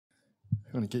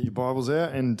You want to get your Bibles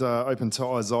out and open to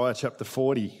Isaiah chapter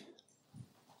 40.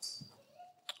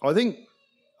 I think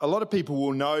a lot of people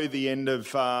will know the end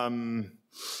of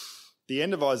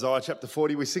Isaiah chapter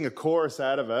 40. We sing a chorus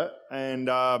out of it, and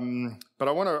but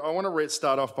I want to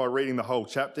start off by reading the whole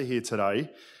chapter here today,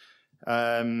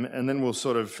 and then we'll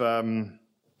sort of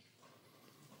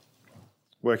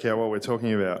work out what we're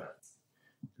talking about.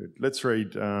 Good. Let's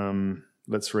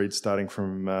read starting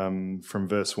from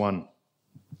verse 1.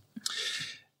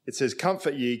 It says,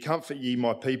 comfort ye,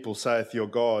 my people, saith your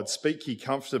God. Speak ye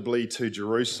comfortably to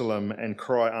Jerusalem, and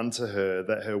cry unto her,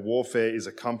 that her warfare is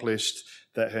accomplished,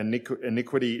 that her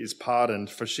iniquity is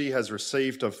pardoned, for she has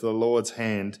received of the Lord's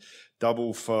hand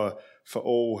double for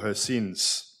all her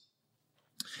sins.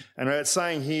 And it's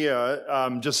saying here,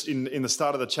 just in the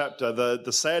start of the chapter,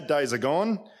 the sad days are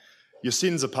gone, your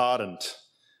sins are pardoned.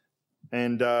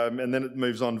 And then it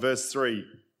moves on, verse 3.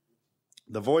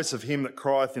 The voice of him that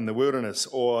crieth in the wilderness,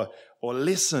 or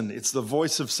listen, it's the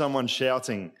voice of someone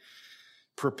shouting.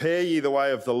 Prepare ye the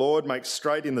way of the Lord, make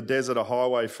straight in the desert a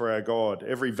highway for our God.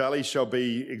 Every valley shall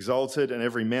be exalted, and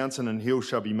every mountain and hill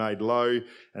shall be made low,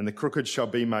 and the crooked shall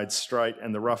be made straight,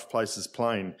 and the rough places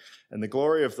plain. And the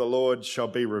glory of the Lord shall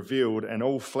be revealed, and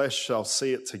all flesh shall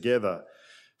see it together,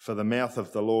 for the mouth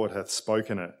of the Lord hath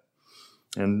spoken it.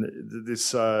 And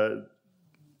this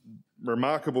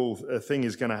remarkable thing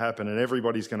is going to happen, and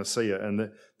everybody's going to see it. And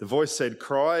the voice said,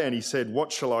 cry, and he said,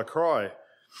 what shall I cry?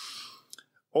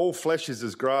 All flesh is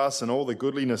as grass, and all the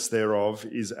goodliness thereof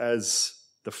is as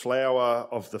the flower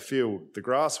of the field. The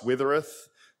grass withereth,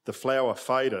 the flower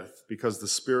fadeth, because the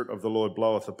Spirit of the Lord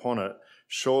bloweth upon it.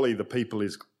 Surely the people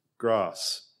is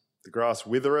grass. The grass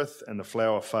withereth and the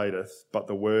flower fadeth, but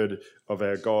the word of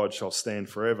our God shall stand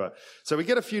forever. So we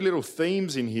get a few little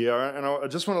themes in here, and I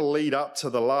just want to lead up to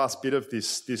the last bit of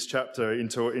this chapter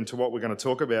into what we're going to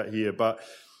talk about here. But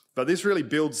this really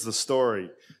builds the story.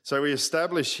 So we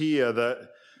establish here that,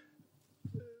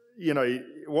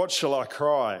 what shall I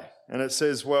cry? And it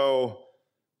says, well,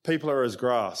 people are as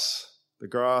grass. The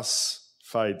grass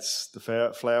fades,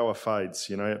 the flower fades,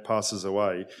 it passes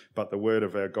away, but the word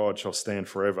of our God shall stand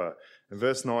forever. In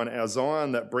verse 9, our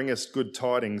Zion that bringest good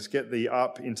tidings, get thee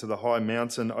up into the high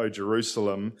mountain, O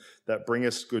Jerusalem, that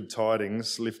bringest good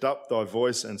tidings. Lift up thy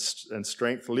voice and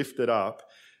strength, lift it up,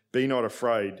 be not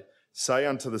afraid. Say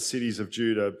unto the cities of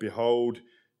Judah, behold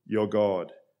your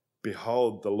God.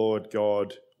 Behold, the Lord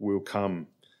God will come.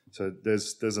 So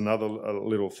there's another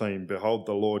little theme. Behold,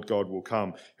 the Lord God will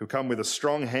come. He'll come with a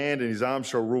strong hand, and his arm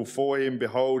shall rule for him.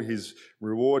 Behold, his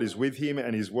reward is with him,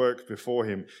 and his work before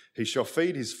him. He shall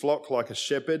feed his flock like a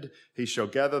shepherd. He shall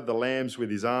gather the lambs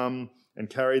with his arm, and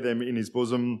carry them in his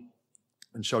bosom,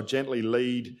 and shall gently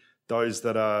lead those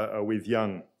that are with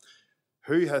young.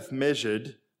 Who hath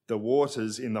measured the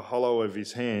waters in the hollow of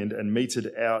his hand, and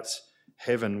meted out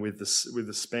heaven with the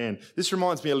span? This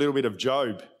reminds me a little bit of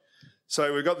Job.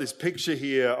 So we've got this picture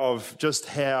here of just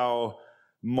how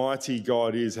mighty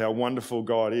God is, how wonderful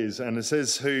God is. And it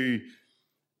says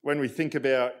when we think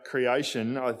about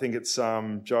creation, I think it's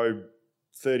Job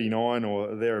 39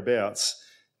 or thereabouts.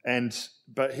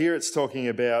 But here it's talking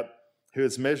about who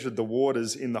has measured the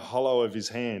waters in the hollow of his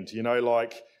hand,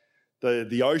 like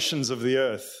the oceans of the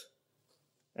earth.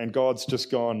 And God's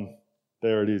just gone,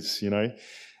 there it is,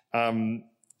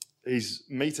 He's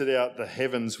meted out the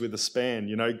heavens with a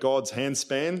span, God's hand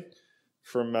span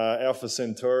from Alpha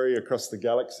Centauri across the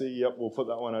galaxy. Yep, we'll put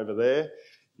that one over there,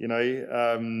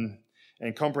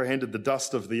 and comprehended the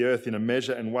dust of the earth in a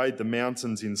measure and weighed the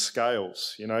mountains in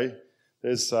scales.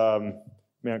 There's Mount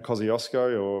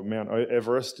Kosciuszko or Mount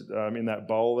Everest in that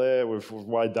bowl there. We've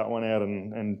weighed that one out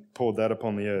and poured that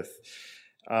upon the earth,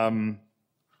 and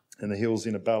the hills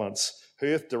in a balance. Who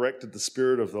hath directed the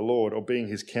Spirit of the Lord, or being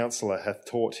his counsellor hath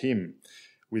taught him?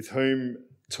 With whom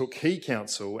took he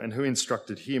counsel, and who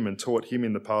instructed him, and taught him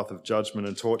in the path of judgment,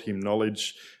 and taught him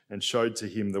knowledge, and showed to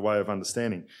him the way of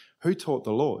understanding? Who taught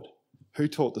the Lord? Who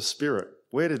taught the Spirit?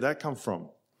 Where did that come from?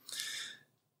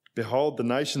 Behold, the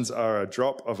nations are a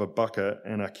drop of a bucket,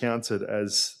 and are counted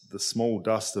as the small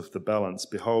dust of the balance.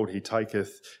 Behold, he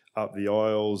taketh up the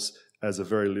isles as a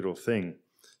very little thing.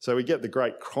 So we get the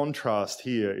great contrast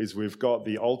here is we've got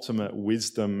the ultimate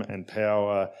wisdom and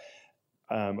power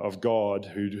of God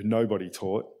who nobody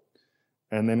taught.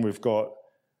 And then we've got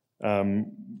the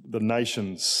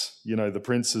nations, the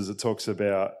princes it talks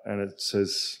about, and it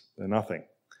says they're nothing,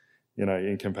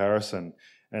 in comparison.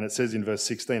 And it says in verse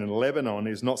 16, and Lebanon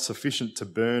is not sufficient to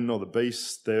burn, nor the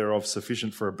beasts thereof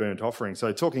sufficient for a burnt offering.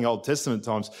 So talking Old Testament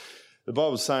times, the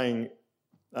Bible's saying,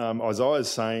 Isaiah's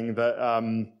saying that...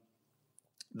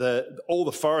 all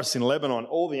the forests in Lebanon,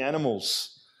 all the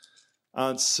animals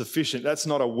aren't sufficient. That's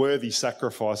not a worthy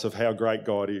sacrifice of how great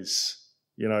God is.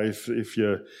 You know, if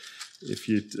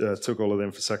you took all of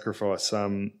them for sacrifice.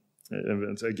 And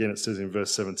again, it says in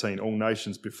verse 17, all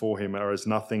nations before him are as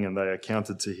nothing, and they are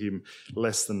counted to him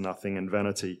less than nothing and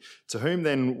vanity. To whom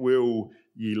then will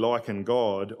ye liken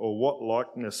God, or what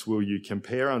likeness will you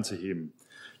compare unto him?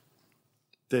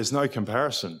 There's no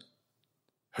comparison.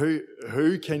 Who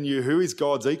is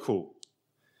God's equal?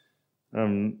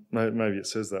 Maybe it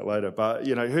says that later, but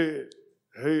you know,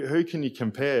 who can you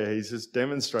compare? He's just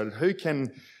demonstrated. Who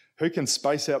can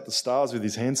space out the stars with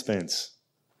his handspan?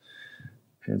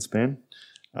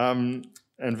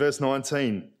 And verse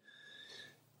 19,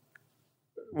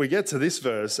 we get to this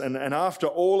verse, and after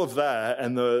all of that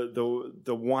and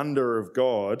the wonder of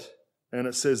God, and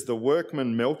it says, the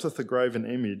workman melteth a graven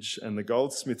image, and the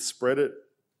goldsmith spreadeth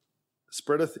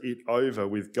it over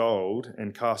with gold,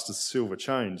 and casteth silver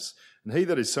chains. And he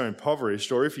that is so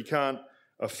impoverished, or if he can't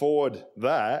afford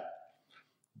that,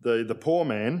 the poor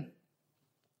man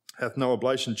hath no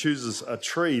oblation, chooses a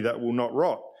tree that will not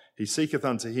rot. He seeketh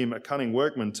unto him a cunning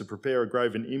workman to prepare a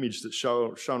graven image that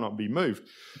shall not be moved.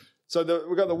 So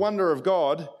we've got the wonder of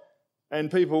God, and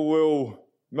people will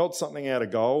melt something out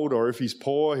of gold, or if he's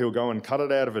poor, he'll go and cut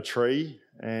it out of a tree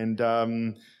and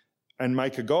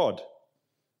make a god.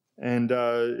 And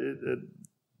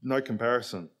no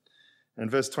comparison.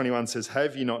 And verse 21 says,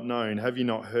 have ye not known, have ye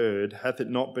not heard, hath it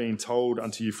not been told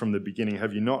unto you from the beginning,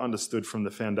 have you not understood from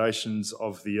the foundations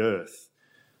of the earth?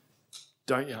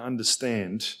 Don't you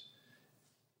understand?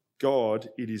 God,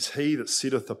 it is he that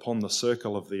sitteth upon the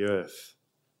circle of the earth.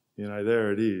 You know,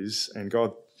 there it is. And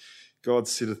God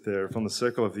sitteth there upon the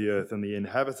circle of the earth, and the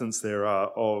inhabitants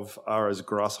thereof are as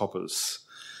grasshoppers,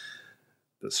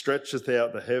 that stretcheth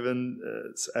out the heaven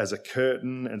as a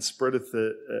curtain, and spreadeth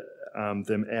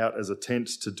them out as a tent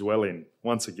to dwell in.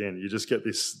 Once again, you just get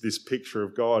this picture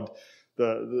of God,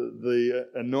 the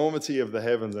enormity of the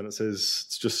heavens, and it says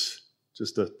it's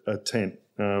just a tent.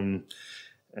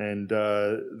 And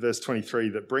verse 23,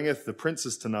 that bringeth the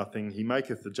princes to nothing, he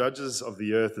maketh the judges of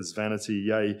the earth as vanity,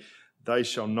 yea, they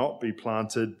shall not be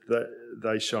planted,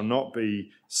 they shall not be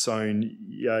sown,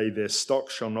 yea, their stock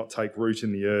shall not take root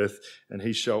in the earth, and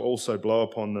he shall also blow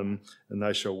upon them, and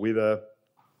they shall wither,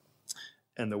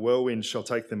 and the whirlwind shall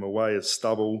take them away as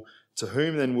stubble. To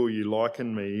whom then will you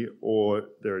liken me, or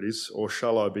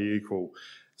shall I be equal,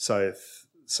 saith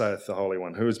the Holy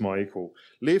One. Who is my equal?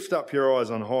 Lift up your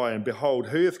eyes on high, and behold,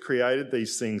 who hath created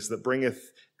these things, that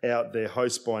bringeth out their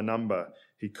host by number?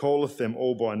 He calleth them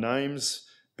all by names,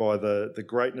 by the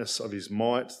greatness of his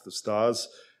might, the stars,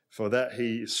 for that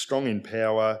he is strong in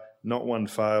power, not one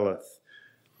faileth.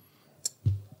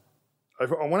 I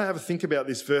want to have a think about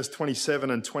this verse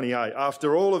 27 and 28.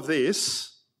 After all of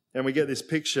this, and we get this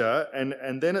picture,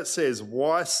 and then it says,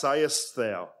 why sayest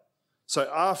thou? So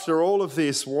after all of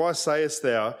this, why sayest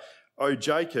thou, O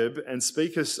Jacob, and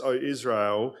speakest, O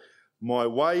Israel, my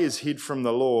way is hid from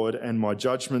the Lord, and my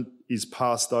judgment is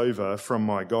passed over from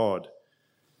my God?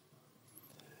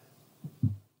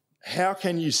 How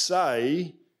can you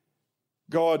say,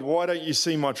 God, why don't you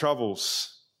see my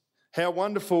troubles? How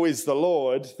wonderful is the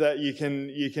Lord that you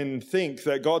can think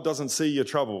that God doesn't see your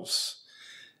troubles.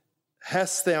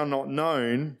 Hast thou not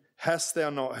known, hast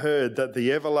thou not heard that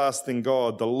the everlasting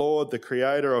God, the Lord, the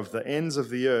creator of the ends of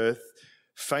the earth,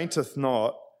 fainteth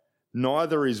not,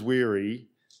 neither is weary,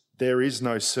 there is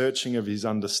no searching of his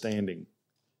understanding.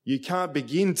 You can't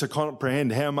begin to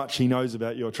comprehend how much he knows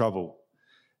about your trouble.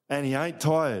 And he ain't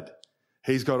tired.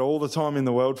 He's got all the time in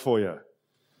the world for you.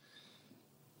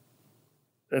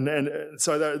 And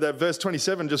so that verse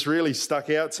 27 just really stuck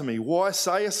out to me. Why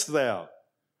sayest thou?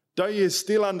 Don't you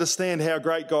still understand how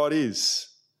great God is?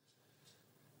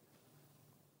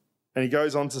 And he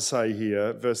goes on to say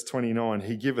here, verse 29,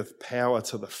 he giveth power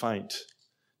to the faint.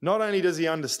 Not only does he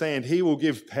understand, he will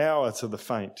give power to the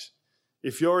faint.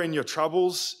 If you're in your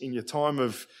troubles, in your time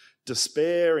of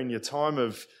despair, in your time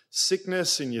of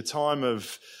sickness, in your time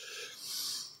of,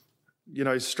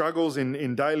 struggles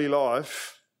in daily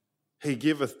life, he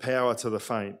giveth power to the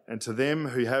faint, and to them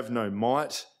who have no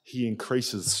might, he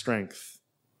increases strength.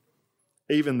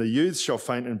 Even the youths shall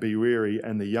faint and be weary,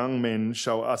 and the young men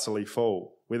shall utterly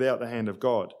fall without the hand of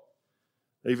God.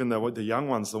 Even the young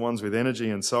ones, the ones with energy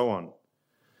and so on.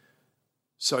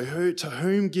 So to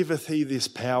whom giveth he this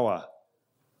power?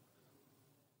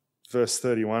 Verse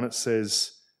 31, it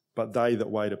says, but they that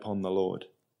wait upon the Lord.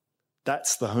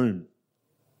 That's the whom.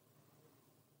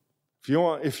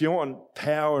 If you want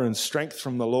power and strength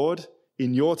from the Lord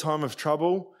in your time of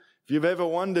trouble, if you've ever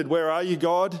wondered, where are you,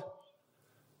 God?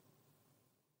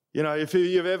 If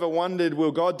you've ever wondered,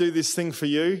 will God do this thing for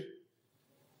you?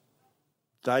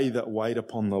 They that wait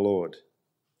upon the Lord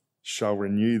shall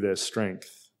renew their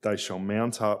strength. They shall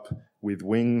mount up with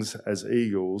wings as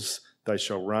eagles. They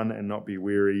shall run and not be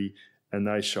weary, and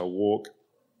they shall walk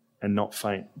and not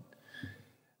faint.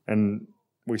 And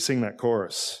we sing that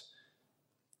chorus.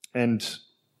 And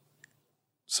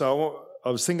so I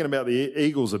was thinking about the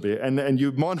Eagles a bit, and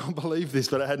you might not believe this,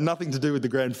 but it had nothing to do with the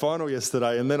grand final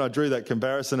yesterday. And then I drew that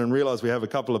comparison and realised we have a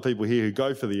couple of people here who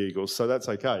go for the Eagles, so that's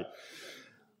okay.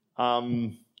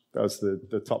 That was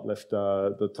the top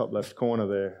left corner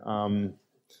there.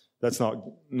 That's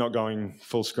not going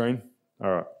full screen.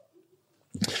 All right.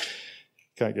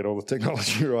 Can't get all the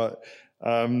technology right.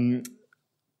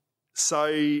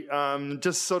 So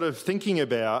just sort of thinking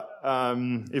about,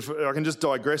 if I can just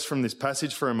digress from this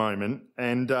passage for a moment,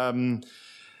 and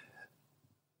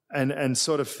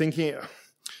sort of thinking, I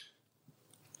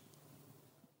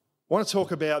want to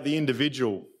talk about the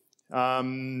individual,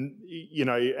 and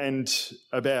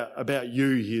about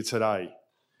you here today.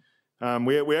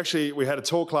 We had a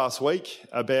talk last week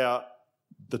about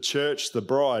the church, the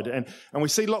bride, and we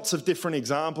see lots of different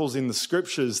examples in the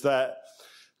scriptures that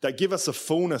give us a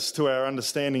fullness to our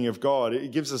understanding of God.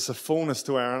 It gives us a fullness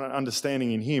to our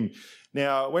understanding in Him.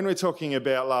 Now, when we're talking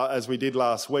about, as we did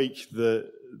last week,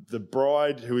 the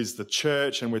bride who is the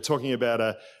church, and we're talking about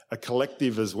a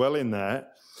collective as well in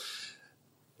that,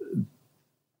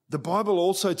 the Bible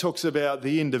also talks about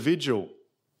the individual.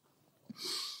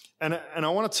 And I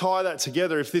want to tie that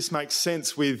together, if this makes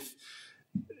sense, with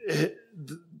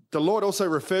the Lord also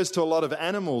refers to a lot of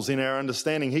animals in our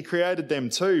understanding. He created them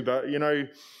too, but,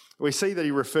 we see that He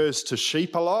refers to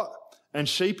sheep a lot, and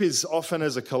sheep is often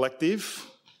as a collective,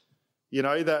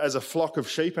 that as a flock of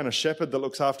sheep and a shepherd that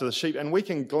looks after the sheep, and we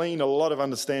can glean a lot of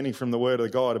understanding from the Word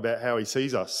of God about how He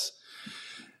sees us.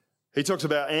 He talks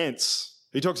about ants.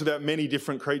 He talks about many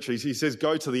different creatures. He says,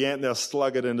 go to the ant, thou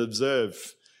sluggard, and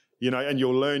observe, and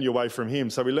you'll learn your way from him.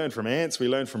 So we learn from ants, we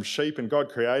learn from sheep, and God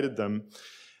created them.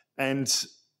 And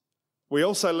we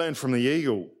also learn from the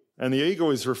eagle. And the eagle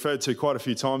is referred to quite a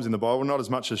few times in the Bible, not as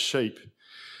much as sheep.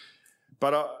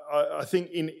 But I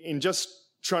think in just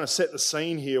trying to set the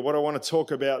scene here, what I want to talk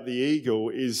about the eagle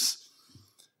is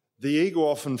the eagle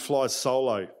often flies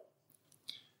solo.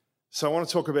 So I want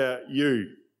to talk about you.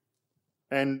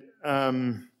 And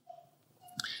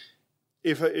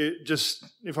if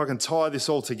I can tie this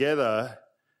all together,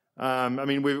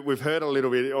 we've heard a little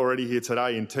bit already here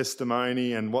today in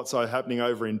testimony and what's happening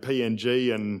over in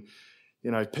PNG, and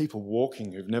people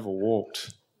walking who've never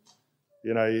walked,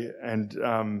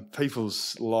 and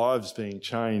people's lives being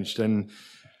changed. And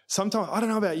sometimes, I don't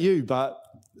know about you, but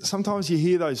sometimes you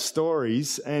hear those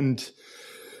stories and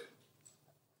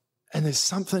there's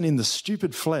something in the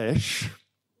stupid flesh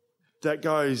that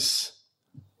goes,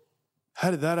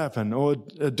 how did that happen? Or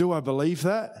do I believe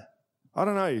that? I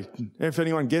don't know if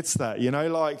anyone gets that,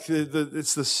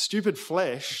 it's the stupid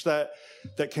flesh that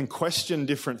can question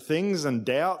different things and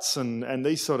doubts and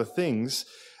these sort of things.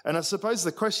 And I suppose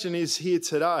the question is here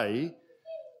today,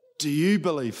 do you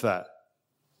believe that?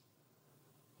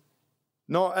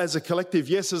 Not as a collective.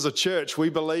 Yes, as a church, we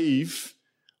believe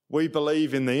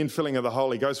in the infilling of the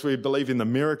Holy Ghost. We believe in the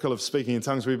miracle of speaking in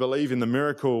tongues. We believe in the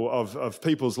miracle of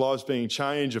people's lives being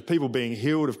changed, of people being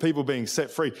healed, of people being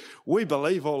set free. We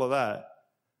believe all of that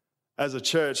as a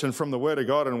church and from the Word of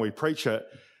God, and we preach it.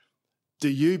 Do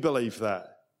you believe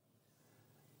that?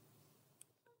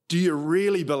 Do you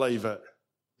really believe it?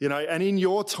 And in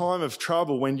your time of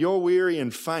trouble, when you're weary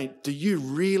and faint, do you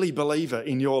really believe it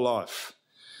in your life?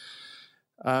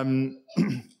 And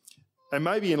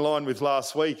maybe in line with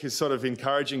last week is sort of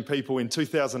encouraging people in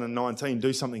 2019,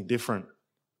 do something different,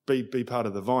 be part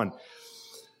of the vine.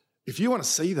 If you want to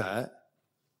see that,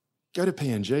 go to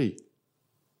PNG.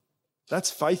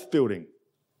 That's faith building.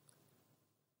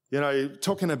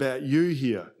 Talking about you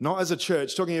here, not as a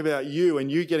church, talking about you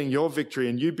and you getting your victory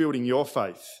and you building your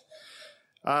faith.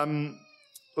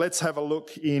 Let's have a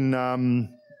look in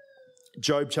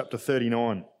Job chapter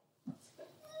 39.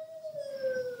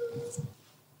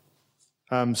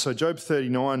 So Job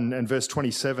 39 and verse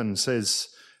 27 says,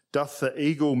 doth the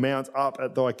eagle mount up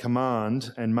at thy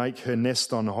command and make her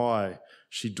nest on high?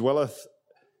 She dwelleth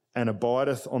and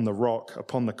abideth on the rock,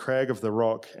 upon the crag of the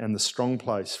rock and the strong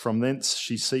place. From thence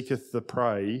she seeketh the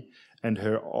prey, and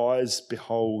her eyes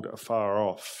behold afar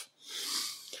off.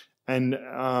 And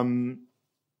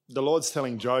the Lord's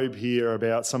telling Job here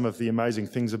about some of the amazing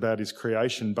things about his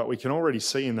creation, but we can already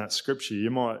see in that scripture, you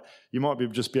might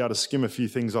just be able to skim a few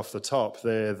things off the top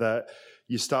there, that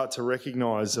you start to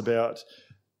recognise about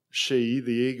she,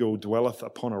 the eagle, dwelleth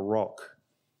upon a rock.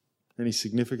 Any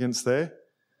significance there?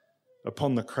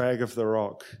 Upon the crag of the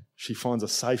rock. she finds a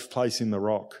safe place in the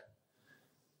rock.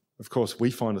 Of course,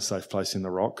 we find a safe place in the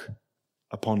rock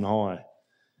upon high,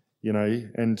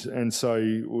 and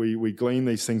so we glean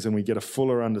these things and we get a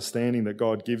fuller understanding that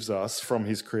God gives us from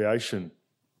his creation.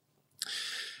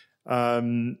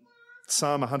 Psalm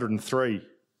 103.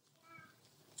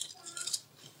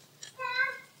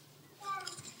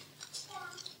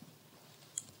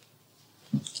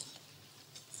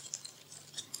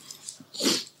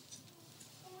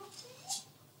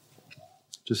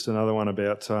 Just another one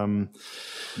about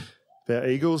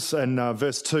eagles. And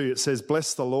verse 2, it says,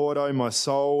 "Bless the Lord, O my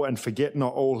soul, and forget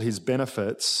not all his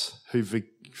benefits, who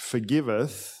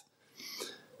forgiveth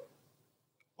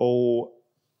all..."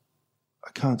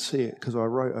 I can't see it because I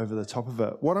wrote over the top of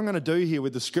it. What I'm going to do here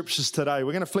with the scriptures today,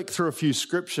 we're going to flick through a few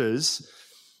scriptures,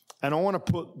 and I want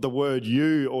to put the word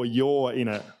you or your in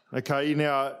it. Okay,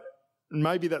 now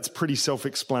maybe that's pretty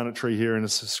self-explanatory here in a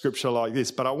scripture like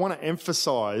this, but I want to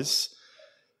emphasize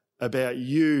about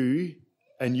you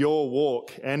and your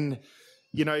walk. And,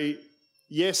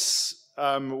 yes,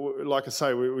 like I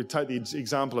say, we take the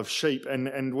example of sheep,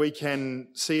 and we can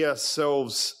see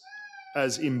ourselves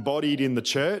as embodied in the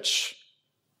church.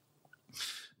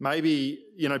 Maybe,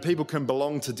 people can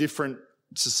belong to different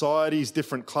societies,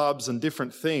 different clubs and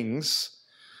different things.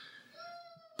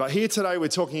 But here today we're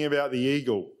talking about the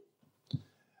eagle.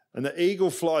 And the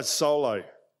eagle flies solo.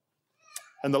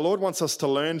 And the Lord wants us to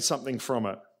learn something from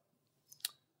it.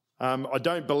 I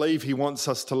don't believe he wants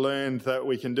us to learn that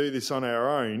we can do this on our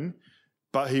own,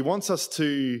 but he wants us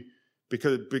to,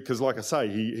 because like I say,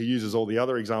 he uses all the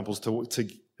other examples to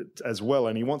as well,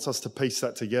 and he wants us to piece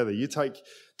that together. You take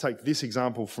this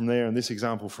example from there and this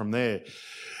example from there.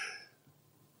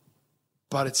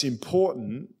 But it's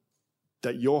important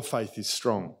that your faith is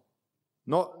strong,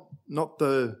 not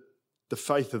the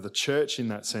faith of the church in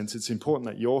that sense. It's important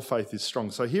that your faith is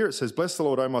strong. So here it says, "Bless the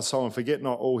Lord, O my soul, and forget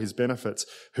not all his benefits,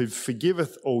 who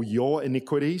forgiveth all your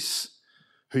iniquities,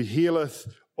 who healeth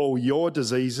all your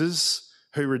diseases,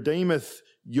 who redeemeth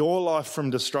your life from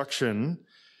destruction,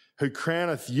 who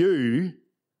crowneth you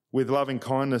with loving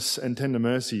kindness and tender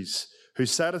mercies, who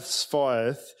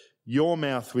satisfieth your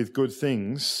mouth with good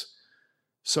things,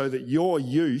 so that your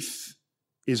youth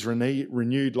is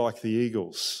renewed like the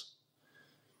eagles."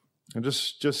 And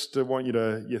just want you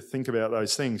to think about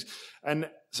those things. And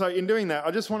so in doing that, I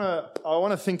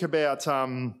want to think about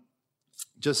a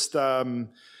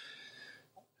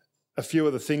few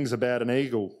of the things about an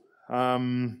eagle.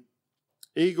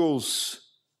 Eagles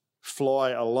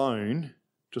fly alone,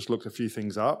 just looked a few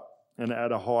things up, and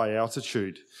at a high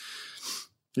altitude.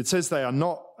 It says they are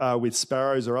not with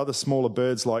sparrows or other smaller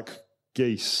birds like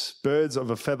geese. Birds of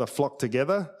a feather flock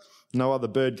together. No other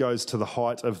bird goes to the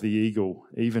height of the eagle.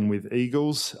 Even with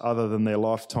eagles, other than their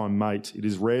lifetime mate, it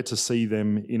is rare to see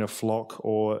them in a flock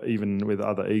or even with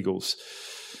other eagles.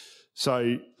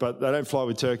 So, but they don't fly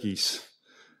with turkeys,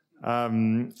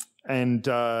 and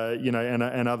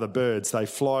other birds. They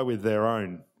fly with their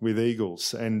own, with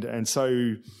eagles, and so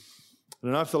I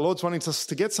don't know if the Lord's wanting us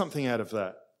to get something out of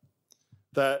that.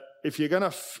 That if you're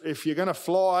gonna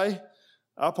fly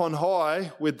up on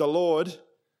high with the Lord,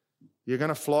 you're going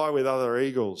to fly with other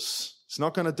eagles. It's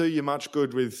not going to do you much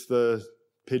good with the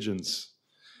pigeons,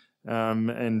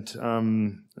 and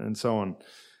so on.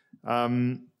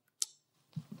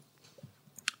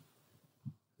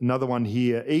 Another one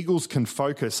here. Eagles can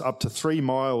focus up to 3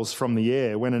 miles from the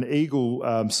air. When an eagle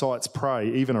sights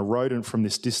prey, even a rodent from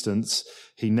this distance,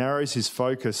 he narrows his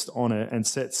focus on it and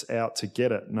sets out to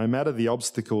get it. No matter the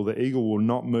obstacle, the eagle will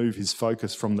not move his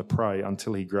focus from the prey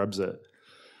until he grabs it.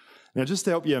 Now, just to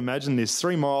help you imagine this,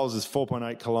 3 miles is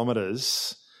 4.8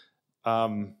 kilometres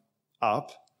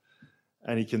up,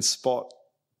 and he can spot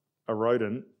a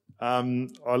rodent.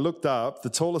 I looked up, the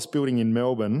tallest building in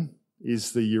Melbourne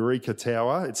is the Eureka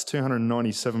Tower. It's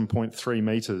 297.3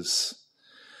 metres.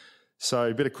 So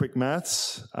a bit of quick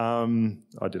maths. I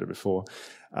did it before.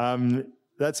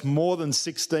 That's more than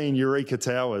 16 Eureka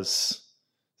Towers.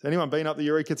 Has anyone been up the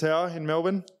Eureka Tower in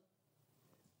Melbourne?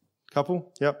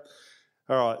 Couple? Yep.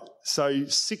 All right. So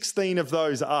 16 of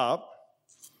those up,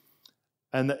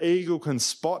 and the eagle can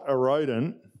spot a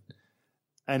rodent,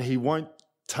 and he won't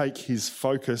take his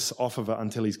focus off of it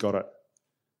until he's got it.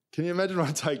 Can you imagine what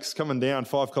it takes coming down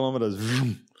 5 kilometres?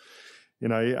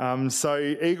 So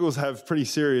eagles have pretty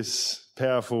serious,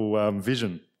 powerful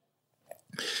vision.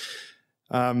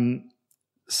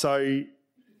 So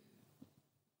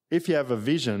if you have a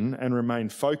vision and remain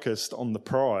focused on the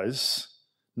prize,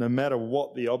 no matter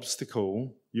what the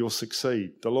obstacle, you'll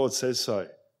succeed. The Lord says so.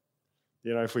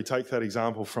 If we take that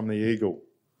example from the eagle,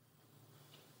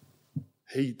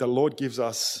 the Lord gives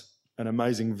us an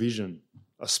amazing vision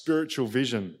a spiritual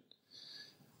vision.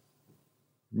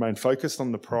 Remain focused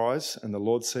on the prize, and the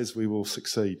Lord says we will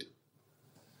succeed.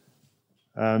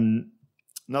 Another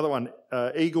one,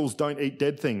 eagles don't eat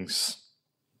dead things.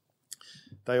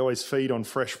 They always feed on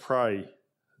fresh prey.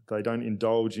 They don't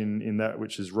indulge in that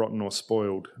which is rotten or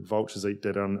spoiled. Vultures eat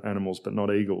dead animals, but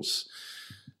not eagles.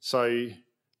 So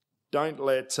don't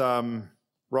let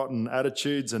rotten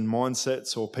attitudes and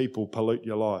mindsets or people pollute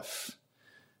your life.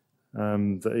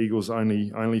 The eagles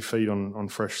only feed on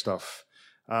fresh stuff.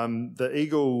 The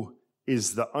eagle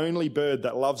is the only bird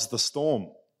that loves the storm.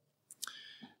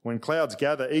 When clouds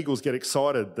gather, eagles get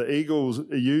excited. The eagle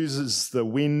uses the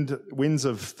winds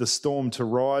of the storm to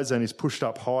rise and is pushed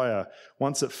up higher.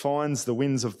 Once it finds the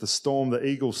winds of the storm, the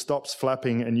eagle stops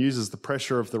flapping and uses the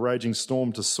pressure of the raging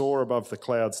storm to soar above the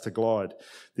clouds to glide.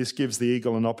 This gives the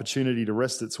eagle an opportunity to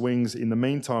rest its wings. In the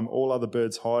meantime, all other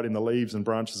birds hide in the leaves and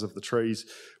branches of the trees.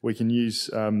 We can use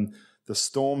the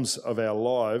storms of our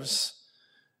lives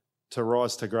to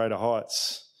rise to greater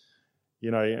heights.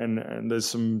 And there's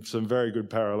some very good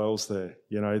parallels there.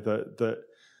 The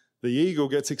eagle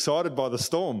gets excited by the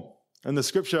storm. And the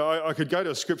scripture, I could go to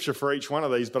a scripture for each one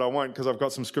of these, but I won't, because I've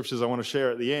got some scriptures I want to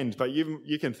share at the end. But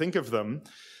you can think of them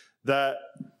that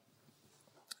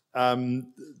the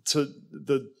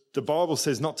Bible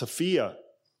says not to fear,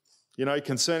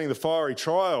 concerning the fiery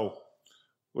trial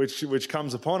which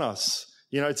comes upon us,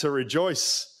 to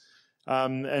rejoice.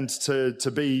 And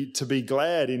to be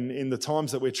glad in the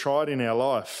times that we're tried in our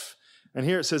life. And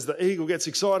here it says the eagle gets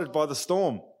excited by the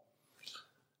storm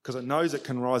because it knows it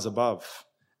can rise above.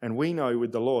 And we know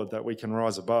with the Lord that we can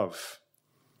rise above.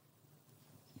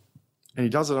 And he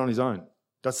does it on his own.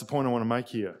 That's the point I want to make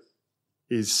here,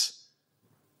 is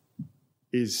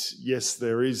yes,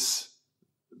 there is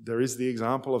the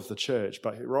example of the church,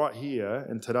 but right here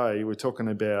and today we're talking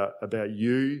about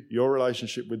you, your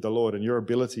relationship with the Lord and your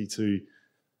ability to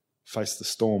face the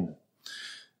storm.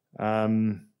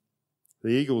 The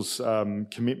eagle's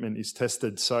commitment is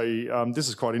tested. So this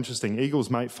is quite interesting. Eagles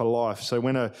mate for life. So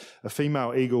when a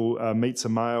female eagle meets a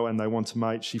male and they want to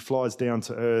mate, she flies down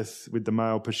to earth with the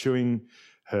male pursuing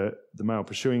her,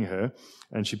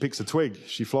 and she picks a twig.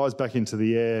 She flies back into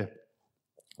the air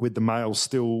with the male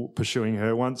still pursuing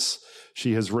her. Once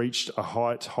she has reached a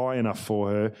height high enough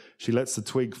for her, she lets the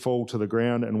twig fall to the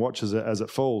ground and watches it as it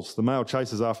falls. The male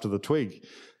chases after the twig.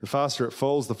 The faster it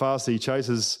falls, the faster he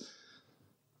chases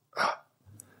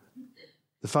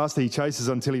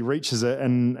until he reaches it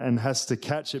and has to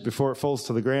catch it before it falls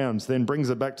to the ground, then brings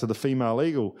it back to the female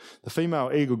eagle. The female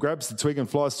eagle grabs the twig and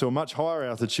flies to a much higher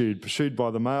altitude, pursued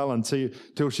by the male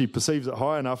until she perceives it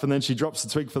high enough, and then she drops the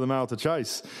twig for the male to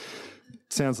chase.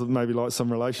 Sounds maybe like some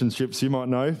relationships you might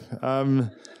know.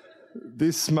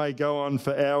 This may go on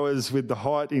for hours, with the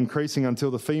height increasing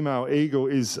until the female eagle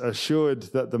is assured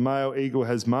that the male eagle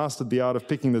has mastered the art of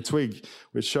picking the twig,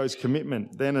 which shows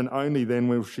commitment. Then and only then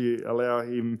will she allow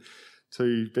him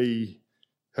to be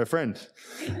her friend.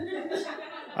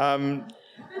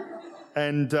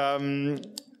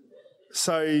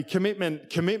 So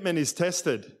commitment is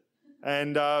tested.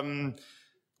 And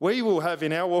we will have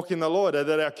in our walk in the Lord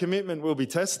that our commitment will be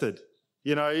tested.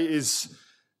 Is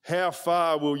how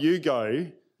far will you go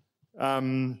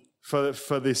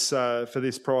for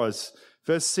this prize?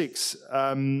 Verse 6.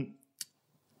 What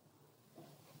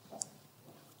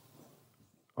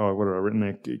have I written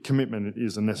there? Commitment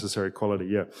is a necessary quality.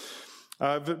 Yeah.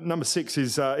 Number 6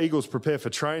 is eagles prepare for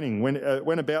training.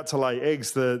 When about to lay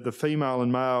eggs, the female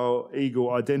and male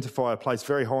eagle identify a place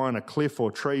very high on a cliff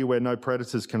or tree where no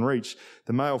predators can reach.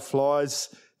 The male flies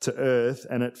to earth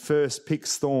and at first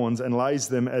picks thorns and lays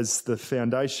them as the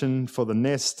foundation for the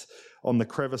nest on the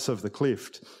crevice of the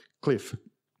cliff.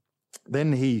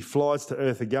 Then he flies to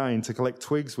earth again to collect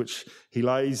twigs, which he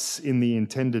lays in the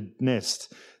intended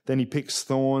nest. Then he picks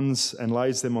thorns and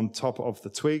lays them on top of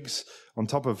the twigs. On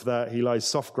top of that, he lays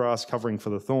soft grass covering for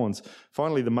the thorns.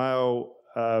 Finally, the male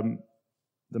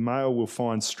will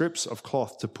find strips of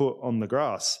cloth to put on the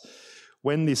grass.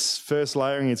 When this first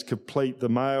layering is complete, the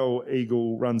male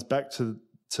eagle runs back to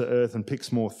earth and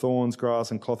picks more thorns, grass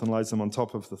and cloth and lays them on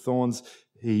top of the thorns.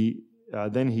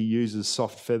 Then he uses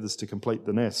soft feathers to complete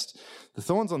the nest. The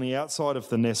thorns on the outside of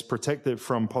the nest protect it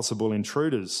from possible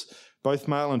intruders. Both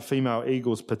male and female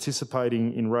eagles participate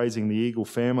in raising the eagle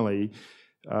family.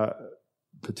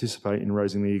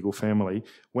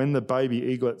 When the baby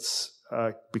eaglets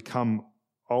become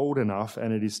old enough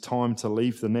and it is time to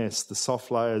leave the nest, the soft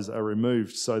layers are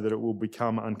removed so that it will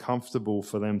become uncomfortable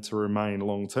for them to remain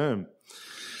long term.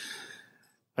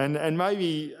 And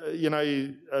maybe,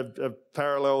 a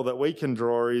parallel that we can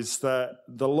draw is that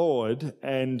the Lord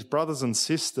and brothers and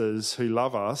sisters who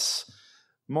love us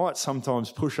might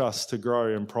sometimes push us to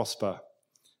grow and prosper.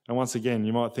 And once again,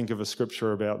 you might think of a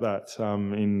scripture about that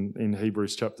in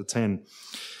Hebrews chapter 10.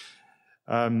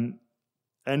 And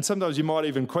sometimes you might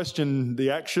even question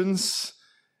the actions,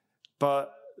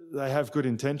 but they have good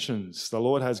intentions. The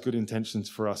Lord has good intentions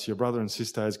for us. Your brother and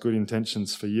sister has good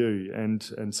intentions for you.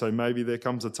 And so maybe there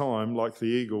comes a time, like the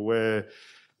eagle, where,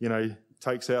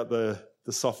 takes out the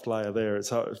soft layer there. It's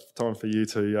time for you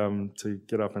to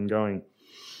get up and going.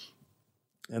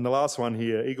 And the last one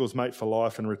here, eagles mate for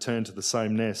life and return to the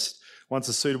same nest. Once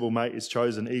a suitable mate is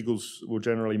chosen, eagles will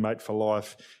generally mate for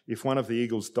life. If one of the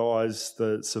eagles dies,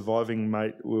 the surviving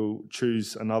mate will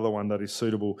choose another one that is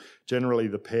suitable. Generally,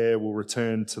 the pair will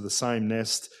return to the same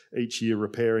nest each year,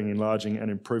 repairing, enlarging,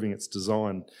 and improving its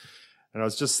design. And I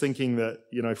was just thinking that,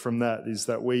 from that is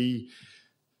that we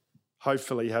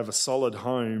hopefully have a solid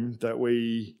home that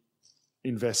we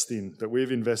invest in, that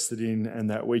we've invested in, and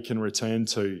that we can return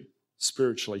to,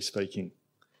 spiritually speaking.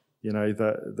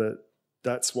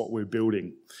 That's what we're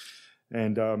building.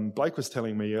 And Blake was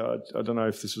telling me, I don't know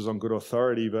if this was on good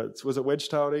authority, but was it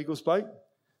wedge-tailed eagles, Blake?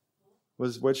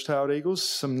 Was wedge-tailed eagles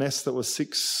some nest that was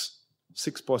 6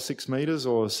 by 6 metres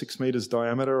or 6 metres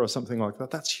diameter or something like that?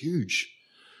 That's huge.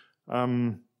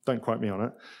 Don't quote me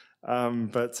on it.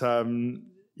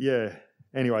 Yeah.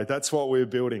 Anyway, that's what we're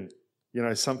building.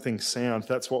 Something sound.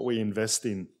 That's what we invest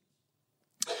in.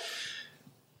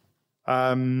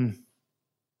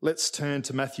 Let's turn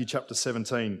to Matthew chapter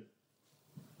 17.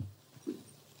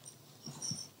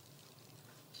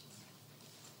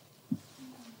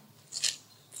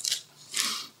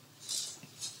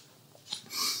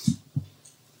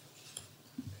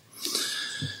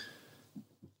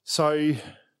 So,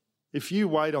 if you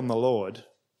wait on the Lord,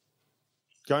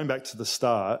 going back to the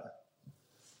start,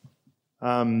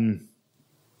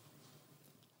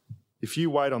 if you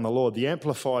wait on the Lord, the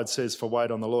Amplified says for wait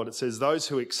on the Lord, it says those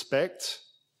who expect,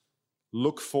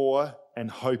 look for,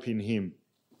 and hope in him.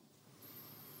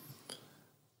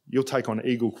 You'll take on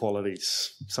eagle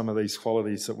qualities, some of these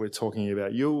qualities that we're talking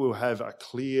about. You will have a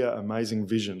clear, amazing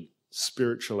vision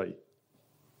spiritually.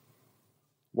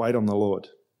 Wait on the Lord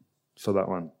for that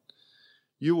one.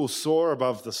 You will soar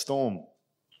above the storm.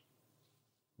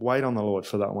 Wait on the Lord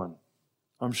for that one.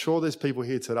 I'm sure there's people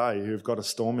here today who've got a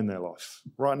storm in their life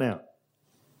right now.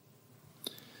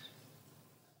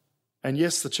 And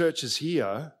yes, the church is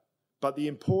here, but the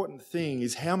important thing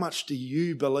is how much do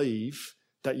you believe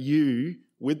that you,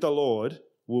 with the Lord,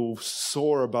 will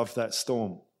soar above that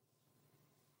storm?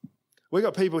 We've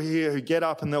got people here who get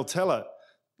up and they'll tell it,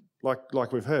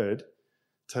 like we've heard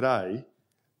today,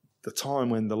 the time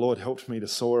when the Lord helped me to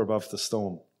soar above the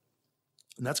storm.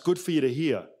 And that's good for you to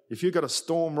hear. If you've got a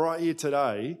storm right here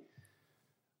today,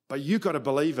 but you've got to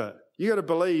believe it. You've got to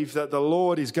believe that the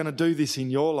Lord is going to do this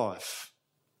in your life.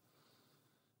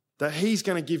 That he's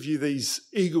going to give you these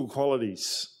eagle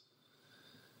qualities.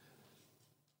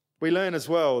 We learn as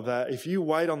well that if you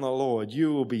wait on the Lord,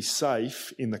 you will be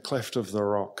safe in the cleft of the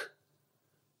rock,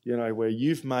 where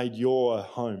you've made your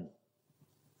home.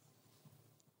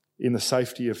 In the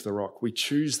safety of the rock. We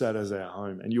choose that as our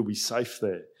home, and you'll be safe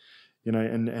there.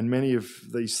 And many of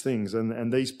these things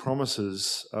and these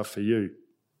promises are for you.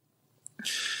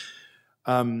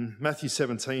 Matthew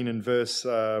 17 and verse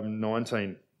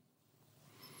 19.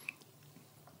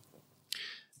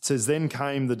 It says, then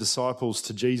came the disciples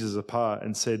to Jesus apart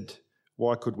and said,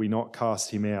 why could we not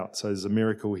cast him out? So there's a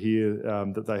miracle here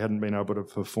that they hadn't been able to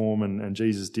perform, and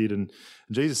Jesus did. And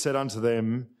Jesus said unto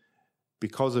them,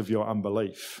 because of your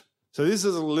unbelief. So this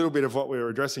is a little bit of what we were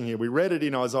addressing here. We read it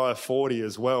in Isaiah 40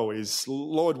 as well, is,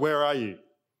 Lord, where are you?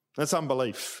 That's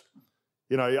unbelief.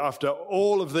 After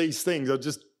all of these things, I've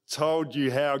just told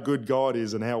you how good God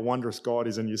is and how wondrous God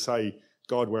is, and you say,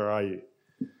 God, where are you?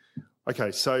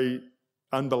 Okay, so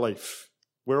unbelief.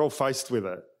 We're all faced with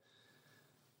it.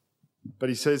 But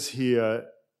he says here,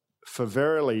 for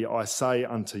verily I say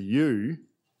unto you,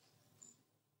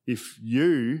 if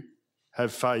you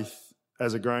have faith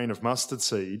as a grain of mustard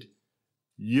seed,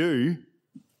 you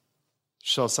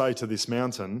shall say to this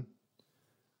mountain,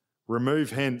 remove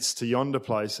hence to yonder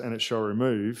place, and it shall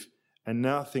remove, and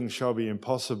nothing shall be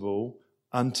impossible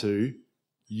unto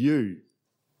you.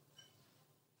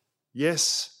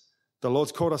 Yes, the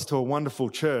Lord's called us to a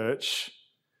wonderful church,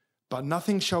 but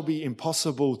nothing shall be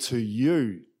impossible to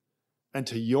you and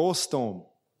to your storm.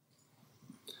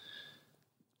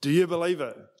 Do you believe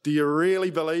it? Do you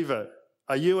really believe it?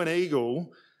 Are you an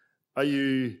eagle? Are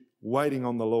you waiting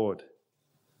on the Lord?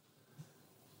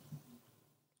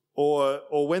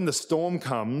 Or when the storm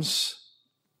comes,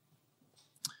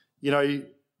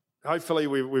 hopefully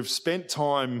we've spent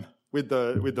time with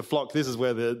the flock, this is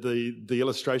where the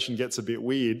illustration gets a bit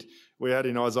weird. We had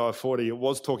in Isaiah 40, it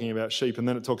was talking about sheep, and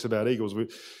then it talks about eagles.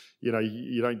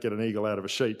 You don't get an eagle out of a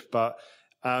sheep. But,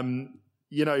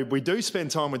 we do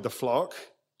spend time with the flock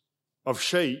of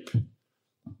sheep,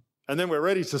 and then we're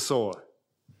ready to soar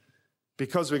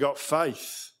because we got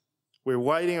faith. We're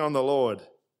waiting on the Lord.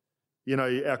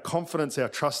 Our confidence, our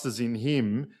trust is in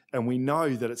him, and we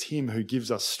know that it's him who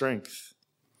gives us strength.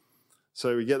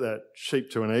 So we get that sheep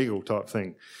to an eagle type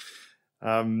thing.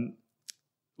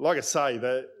 Like I say,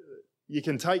 that you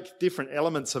can take different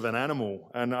elements of an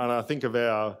animal, and I think of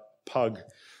our pug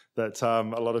that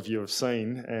a lot of you have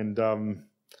seen, and I'm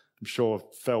sure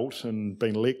felt and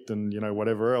been licked and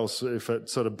whatever else if it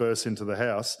sort of bursts into the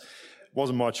house. It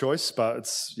wasn't my choice, but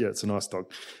it's a nice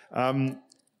dog.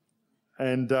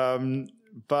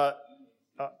 But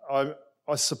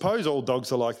I suppose all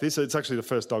dogs are like this. It's actually the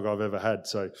first dog I've ever had,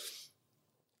 so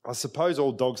I suppose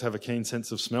all dogs have a keen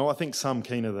sense of smell. I think some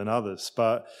keener than others,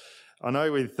 but I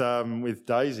know with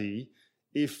Daisy,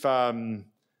 if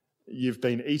you've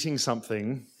been eating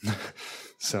something,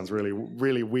 sounds really,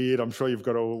 really weird. I'm sure you've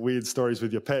got all weird stories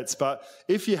with your pets, but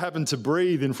if you happen to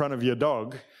breathe in front of your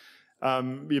dog,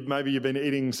 maybe you've been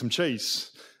eating some cheese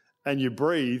and you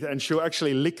breathe, and she'll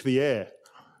actually lick the air.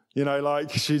 Like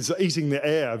she's eating the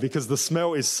air because the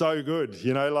smell is so good.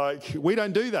 Like we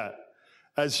don't do that.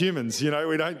 As humans, we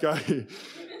don't go,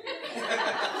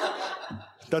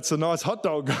 that's a nice hot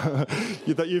dog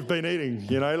that you've been eating,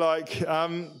 our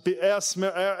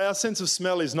sense of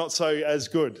smell is not so as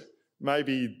good.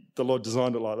 Maybe the Lord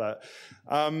designed it like that.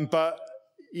 But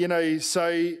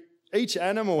so each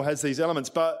animal has these elements,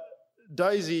 but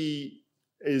Daisy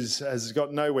has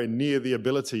got nowhere near the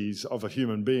abilities of a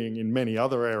human being in many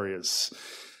other areas.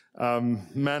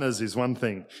 Manners is one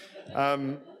thing.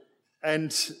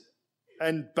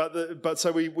 But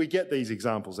so we get these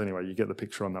examples anyway. You get the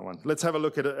picture on that one. Let's have a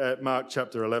look at Mark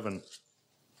chapter 11.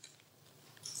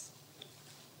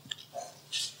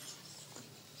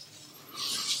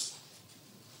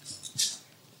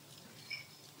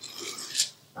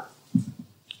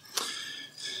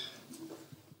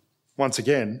 Once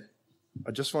again,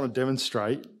 I just want to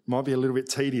demonstrate, might be a little bit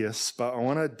tedious, but I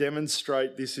want to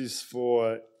demonstrate this is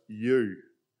for you.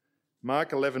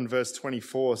 Mark 11 verse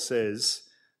 24 says,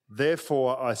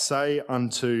 "Therefore I say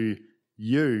unto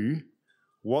you,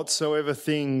 whatsoever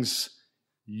things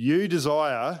you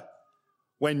desire,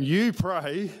 when you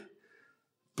pray,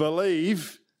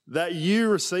 believe that you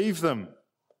receive them,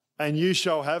 and you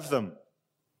shall have them."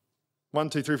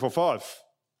 1, 2, 3, 4, 5.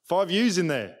 5 yous in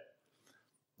there.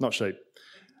 Not sheep.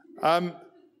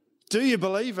 Do you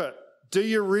believe it? Do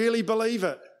you really believe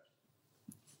it?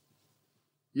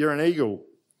 You're an eagle.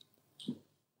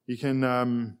 You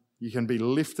can be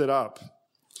lifted up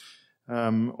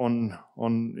in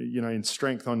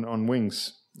strength on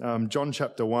wings. John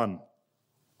chapter 1.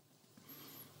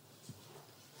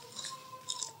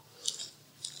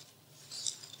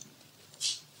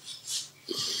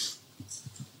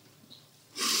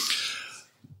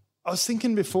 I was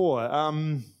thinking before,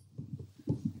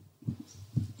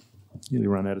 nearly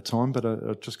run out of time, but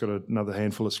I've just got another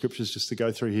handful of scriptures just to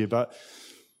go through here. But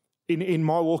in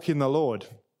my walk in the Lord,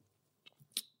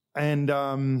 and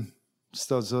I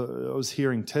was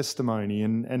hearing testimony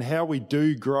and how we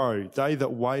do grow. They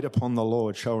that wait upon the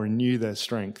Lord shall renew their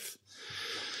strength.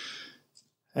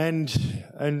 And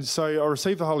so I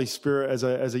received the Holy Spirit as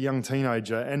a young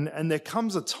teenager, and there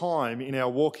comes a time in our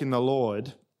walk in the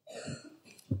Lord.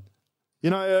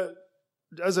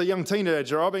 As a young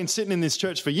teenager, I've been sitting in this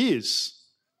church for years.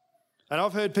 And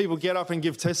I've heard people get up and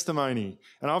give testimony.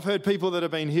 And I've heard people that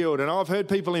have been healed. And I've heard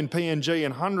people in PNG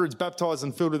and hundreds baptised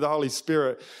and filled with the Holy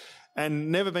Spirit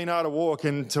and never been able to walk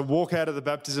and to walk out of the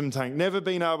baptism tank. Never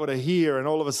been able to hear, and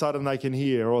all of a sudden they can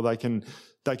hear, or they can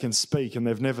speak, and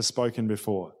they've never spoken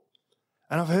before.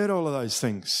 And I've heard all of those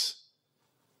things.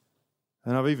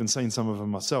 And I've even seen some of them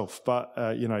myself, but,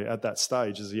 at that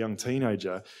stage as a young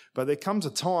teenager. But there comes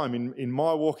a time in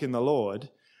my walk in the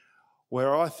Lord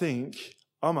where I think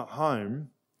I'm at home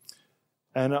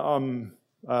and I'm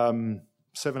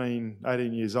 17,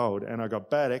 18 years old, and I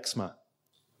got bad eczema.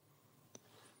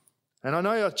 And I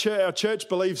know our church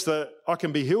believes that I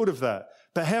can be healed of that,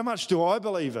 but how much do I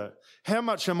believe it? How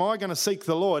much am I going to seek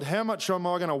the Lord? How much am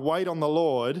I going to wait on the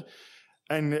Lord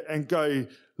and go,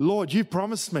 Lord, you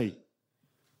promised me.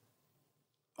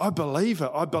 I believe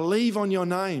it. I believe on your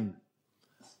name,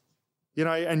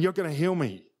 and you're going to heal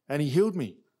me. And he healed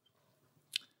me.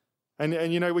 And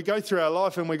we go through our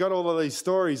life and we got all of these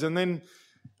stories, and then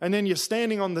you're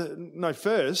standing on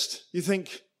first you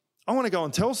think, I want to go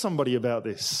and tell somebody about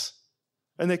this.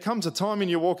 And there comes a time in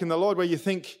your walk in the Lord where you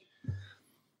think,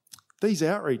 these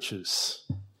outreaches,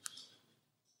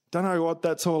 don't know what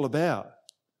that's all about.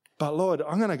 But Lord,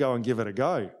 I'm going to go and give it a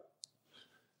go.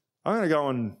 I'm going to go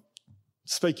and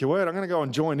speak your word. I'm going to go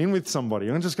and join in with somebody.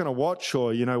 I'm just going to watch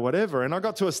or, whatever. And I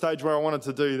got to a stage where I wanted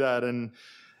to do that. And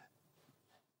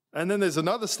then there's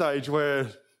another stage where,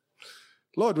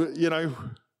 Lord, I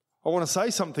want to say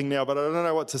something now, but I don't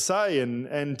know what to say.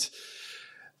 And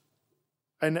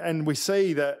we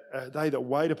see that they that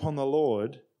wait upon the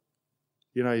Lord,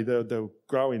 they'll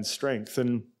grow in strength.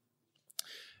 And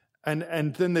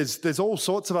then there's all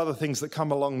sorts of other things that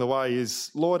come along the way.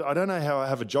 Is, Lord, I don't know how I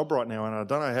have a job right now, and I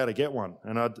don't know how to get one,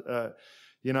 and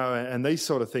and these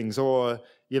sort of things. Or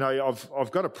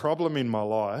I've got a problem in my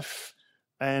life,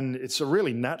 and it's a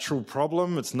really natural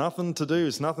problem. It's nothing to do.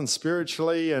 It's nothing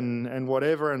spiritually and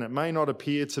whatever, and it may not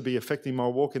appear to be affecting my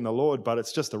walk in the Lord, but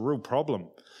it's just a real problem.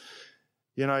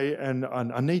 And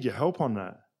I need your help on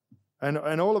that.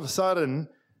 And all of a sudden,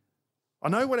 I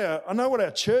know what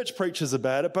our church preaches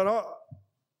about it, but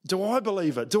do I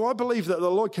believe it? Do I believe that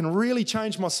the Lord can really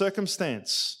change my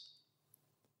circumstance?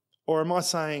 Or am I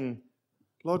saying,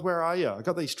 Lord, where are you? I've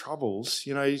got these troubles,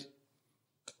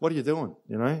 what are you doing?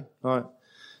 Like,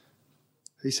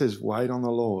 he says, wait on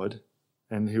the Lord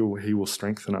and he will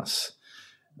strengthen us.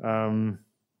 Where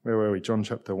were we? John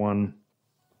chapter 1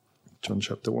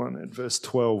 and verse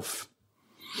 12.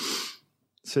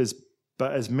 It says,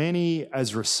 but as many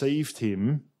as received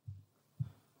him,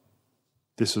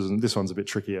 this one's a bit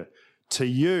trickier, to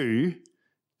you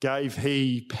gave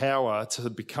he power to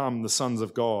become the sons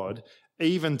of God,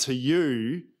 even to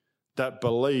you that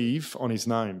believe on his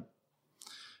name.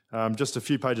 Just a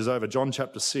few pages over, John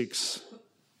chapter 6.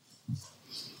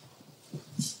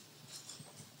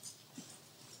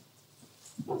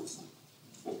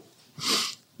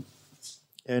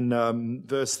 And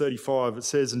verse 35, it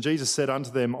says, and Jesus said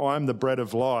unto them, I am the bread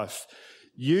of life.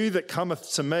 You that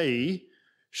cometh to me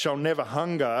shall never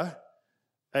hunger,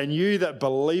 and you that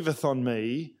believeth on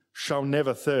me shall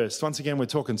never thirst. Once again, we're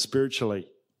talking spiritually.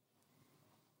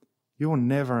 You will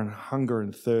never hunger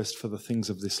and thirst for the things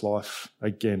of this life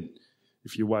again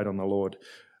if you wait on the Lord.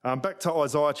 Back to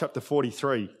Isaiah chapter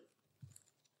 43.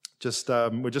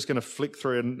 We're just going to flick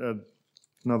through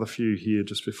another few here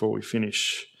just before we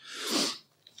finish.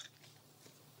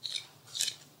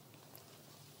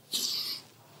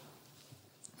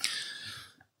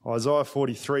 Isaiah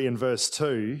 43 and verse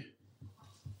 2,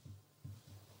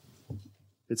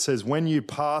 it says, when you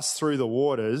pass through the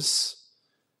waters,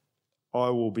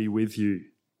 I will be with you,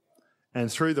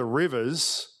 and through the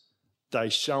rivers, they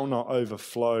shall not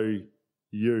overflow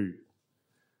you.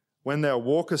 When thou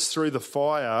walkest through the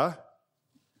fire,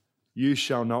 you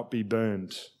shall not be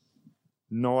burned,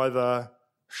 neither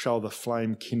shall the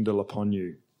flame kindle upon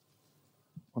you.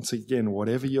 Once again,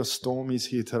 whatever your storm is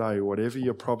here today, whatever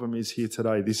your problem is here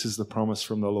today, this is the promise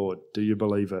from the Lord. Do you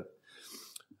believe it?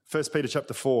 1 Peter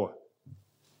chapter 4.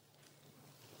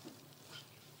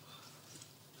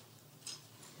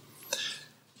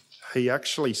 He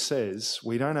actually says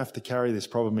we don't have to carry this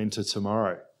problem into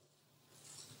tomorrow.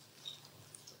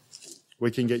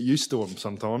 We can get used to them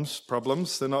sometimes.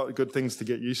 Problems, they're not good things to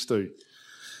get used to.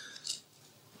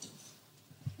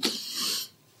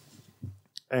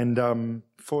 And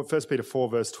 1 Peter 4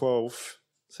 verse 12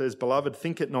 says, beloved,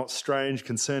 think it not strange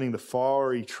concerning the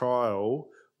fiery trial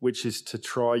which is to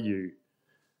try you,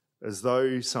 as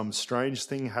though some strange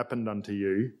thing happened unto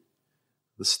you,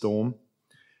 the storm.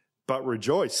 But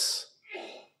rejoice.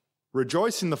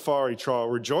 Rejoice in the fiery trial.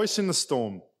 Rejoice in the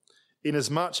storm,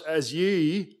 inasmuch as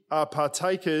ye are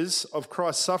partakers of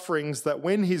Christ's sufferings, that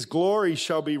when his glory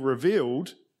shall be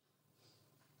revealed,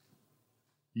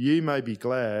 you may be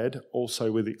glad also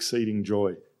with exceeding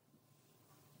joy.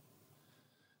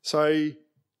 So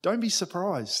don't be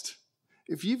surprised.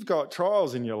 If you've got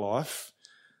trials in your life,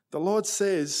 the Lord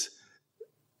says,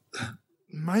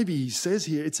 maybe he says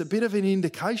here, it's a bit of an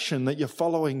indication that you're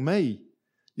following me.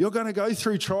 You're going to go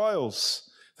through trials,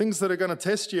 things that are going to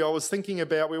test you. I was thinking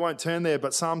about, we won't turn there,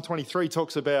 but Psalm 23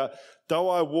 talks about, though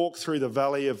I walk through the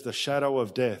valley of the shadow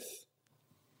of death.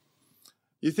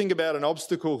 You think about an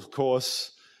obstacle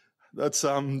course, that's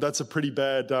a pretty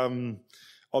bad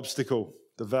obstacle,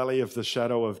 the valley of the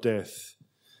shadow of death.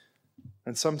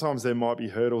 And sometimes there might be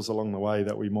hurdles along the way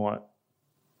that we might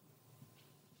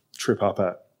trip up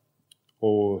at,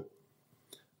 or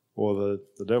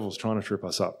the devil's trying to trip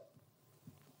us up.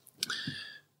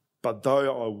 But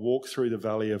though I walk through the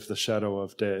valley of the shadow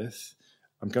of death,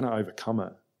 I'm going to overcome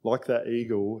it. Like that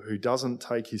eagle who doesn't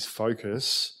take his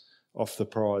focus off the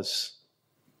prize.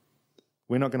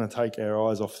 We're not going to take our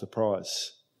eyes off the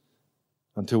prize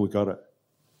until we got it.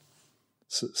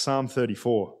 Psalm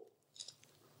 34.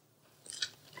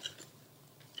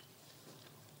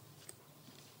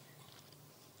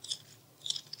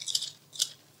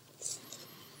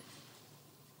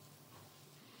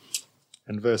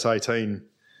 and verse 18.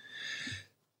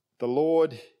 The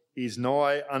Lord is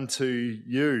nigh unto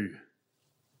you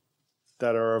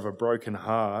that are of a broken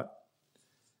heart,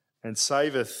 and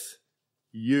saveth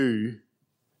you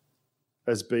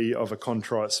as be of a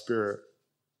contrite spirit.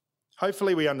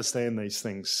 Hopefully we understand these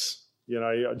things.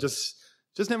 I just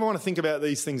never want to think about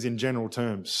these things in general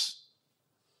terms,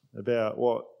 about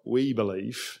what we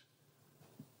believe,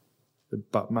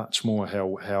 but much more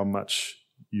how much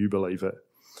you believe it.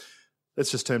 Let's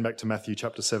just turn back to Matthew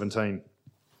chapter 17.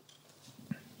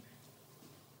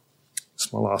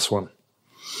 It's my last one.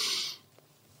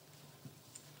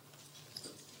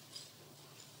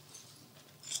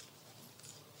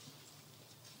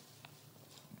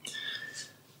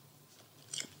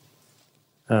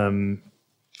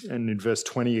 And in verse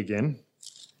 20 again.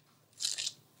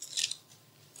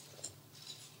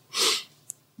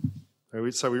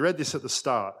 So we read this at the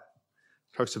start.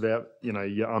 It talks about,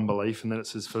 your unbelief, and then it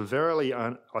says, "For verily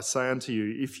I say unto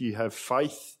you, if you have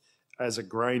faith as a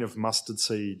grain of mustard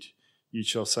seed, you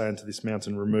shall say unto this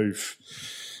mountain, remove,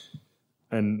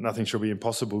 and nothing shall be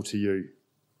impossible to you."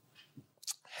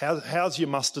 How's your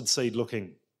mustard seed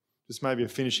looking? Just maybe a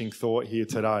finishing thought here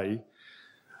today.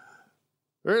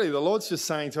 Really, the Lord's just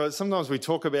saying to us, sometimes we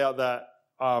talk about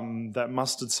that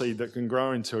mustard seed that can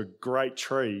grow into a great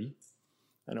tree,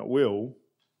 and it will,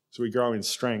 as we grow in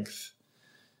strength.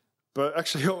 But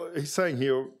actually, he's saying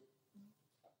here,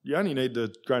 you only need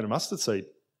the grain of mustard seed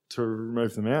to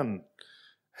remove the mountain.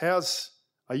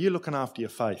 Are you looking after your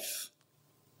faith?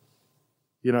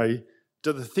 Do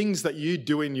the things that you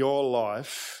do in your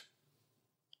life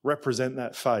represent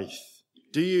that faith?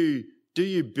 Do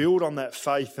you build on that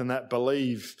faith and that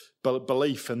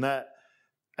belief and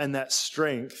that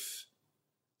strength,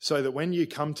 so that when you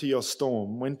come to your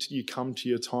storm, when you come to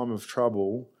your time of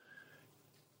trouble,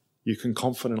 you can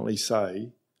confidently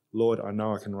say, "Lord, I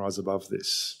know I can rise above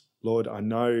this. Lord, I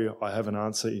know I have an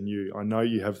answer in you. I know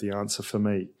you have the answer for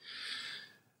me."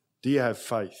 Do you have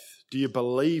faith? Do you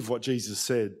believe what Jesus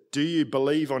said? Do you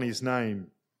believe on his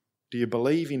name? Do you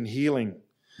believe in healing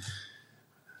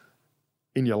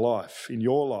in your life, in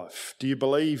your life? Do you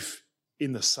believe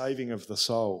in the saving of the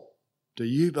soul? Do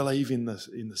you believe in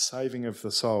the saving of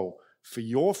the soul for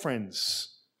your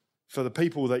friends, for the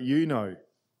people that you know?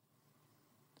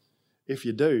 If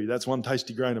you do, that's one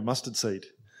tasty grain of mustard seed.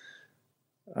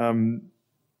 Are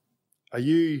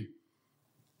you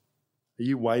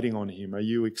waiting on him? Are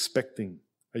you expecting?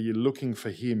 Are you looking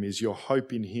for him? Is your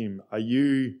hope in him? Are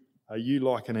you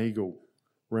like an eagle,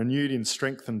 renewed in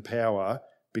strength and power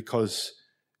because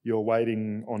you're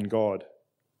waiting on God?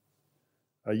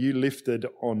 Are you lifted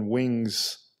on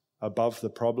wings above the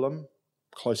problem,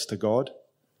 close to God?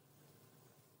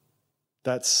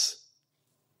 That's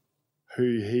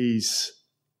who he's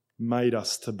made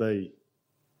us to be.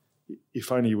 If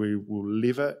only we will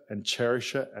live it and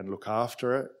cherish it and look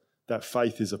after it, that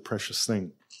faith is a precious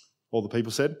thing. All the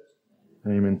people said?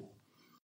 Amen.